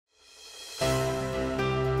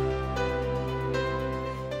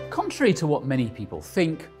Contrary to what many people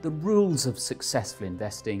think, the rules of successful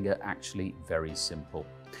investing are actually very simple.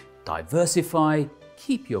 Diversify,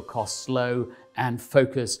 keep your costs low, and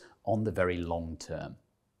focus on the very long term.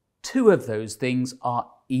 Two of those things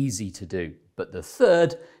are easy to do, but the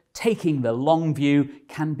third, taking the long view,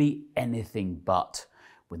 can be anything but.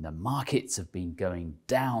 When the markets have been going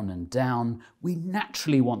down and down, we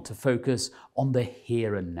naturally want to focus on the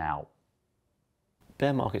here and now.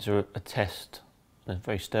 Bear markets are a test, a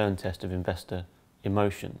very stern test of investor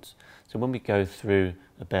emotions. So when we go through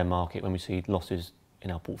a bear market, when we see losses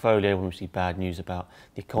in our portfolio, when we see bad news about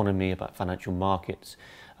the economy, about financial markets,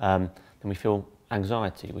 then we feel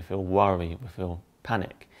anxiety, we feel worry, we feel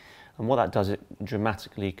panic. And what that does, it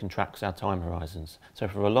dramatically contracts our time horizons. So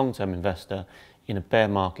for a long-term investor, in a bear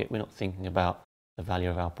market, we're not thinking about the value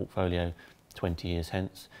of our portfolio 20 years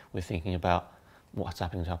hence. We're thinking about what's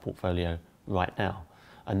happening to our portfolio right now.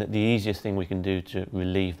 And that the easiest thing we can do to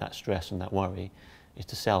relieve that stress and that worry is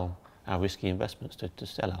to sell our risky investments, to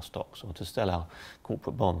sell our stocks or to sell our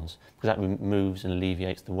corporate bonds, because that removes and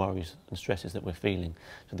alleviates the worries and stresses that we're feeling.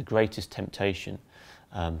 So the greatest temptation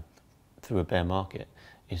through a bear market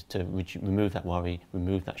is to remove that worry,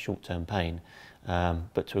 remove that short-term pain,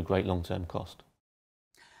 but to a great long-term cost.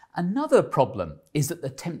 Another problem is that the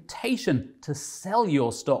temptation to sell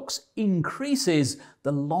your stocks increases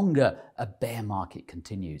the longer a bear market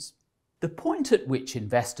continues. The point at which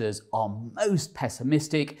investors are most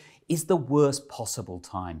pessimistic is the worst possible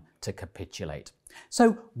time to capitulate.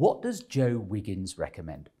 So what does Joe Wiggins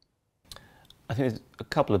recommend? I think there's a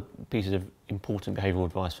couple of pieces of important behavioural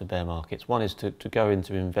advice for bear markets. One is to go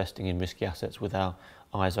into investing in risky assets with our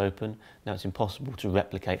eyes open. Now, it's impossible to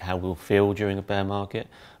replicate how we'll feel during a bear market,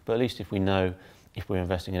 but at least if we know if we're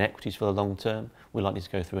investing in equities for the long term, we're likely to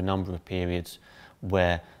go through a number of periods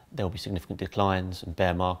where there will be significant declines and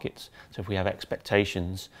bear markets. So if we have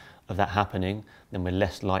expectations of that happening, then we're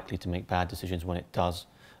less likely to make bad decisions when it does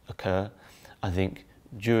occur. I think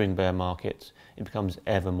during bear markets, it becomes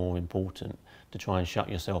ever more important to try and shut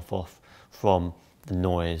yourself off from the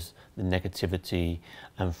noise, the negativity,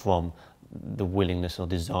 and from the willingness or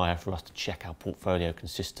desire for us to check our portfolio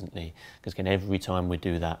consistently. Because again, every time we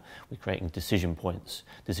do that, we're creating decision points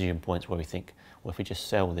where we think, well, if we just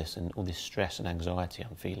sell this and all this stress and anxiety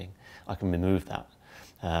I'm feeling, I can remove that,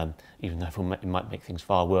 even though it might make things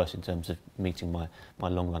far worse in terms of meeting my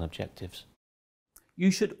long-run objectives.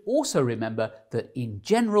 You should also remember that in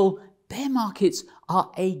general, bear markets are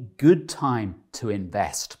a good time to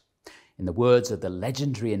invest. In the words of the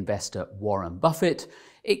legendary investor Warren Buffett,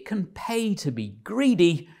 it can pay to be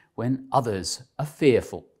greedy when others are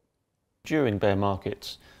fearful. During bear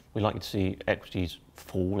markets, we like to see equities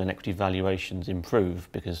fall and equity valuations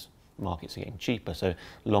improve because markets are getting cheaper. So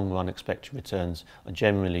long-run expected returns are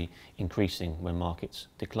generally increasing when markets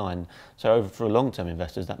decline. So for long-term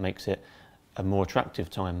investors, that makes it a more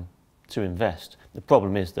attractive time to invest. The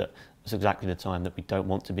problem is that it's exactly the time that we don't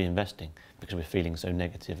want to be investing because we're feeling so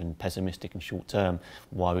negative and pessimistic and short term.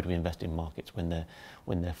 Why would we invest in markets when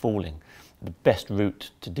they're falling? The best route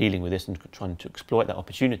to dealing with this and trying to exploit that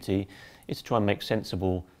opportunity is to try and make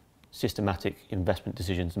sensible, systematic investment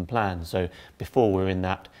decisions and plans. So before we're in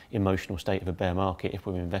that emotional state of a bear market, if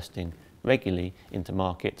we're investing regularly into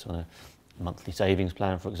markets on a monthly savings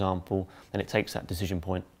plan, for example, then it takes that decision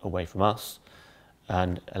point away from us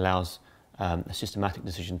and allows a systematic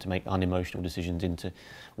decision to make unemotional decisions into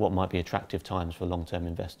what might be attractive times for long-term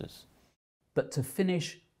investors. But to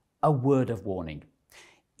finish, a word of warning.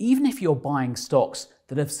 Even if you're buying stocks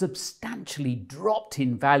that have substantially dropped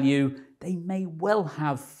in value, they may well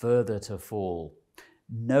have further to fall.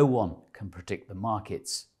 No one can predict the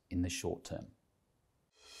markets in the short term.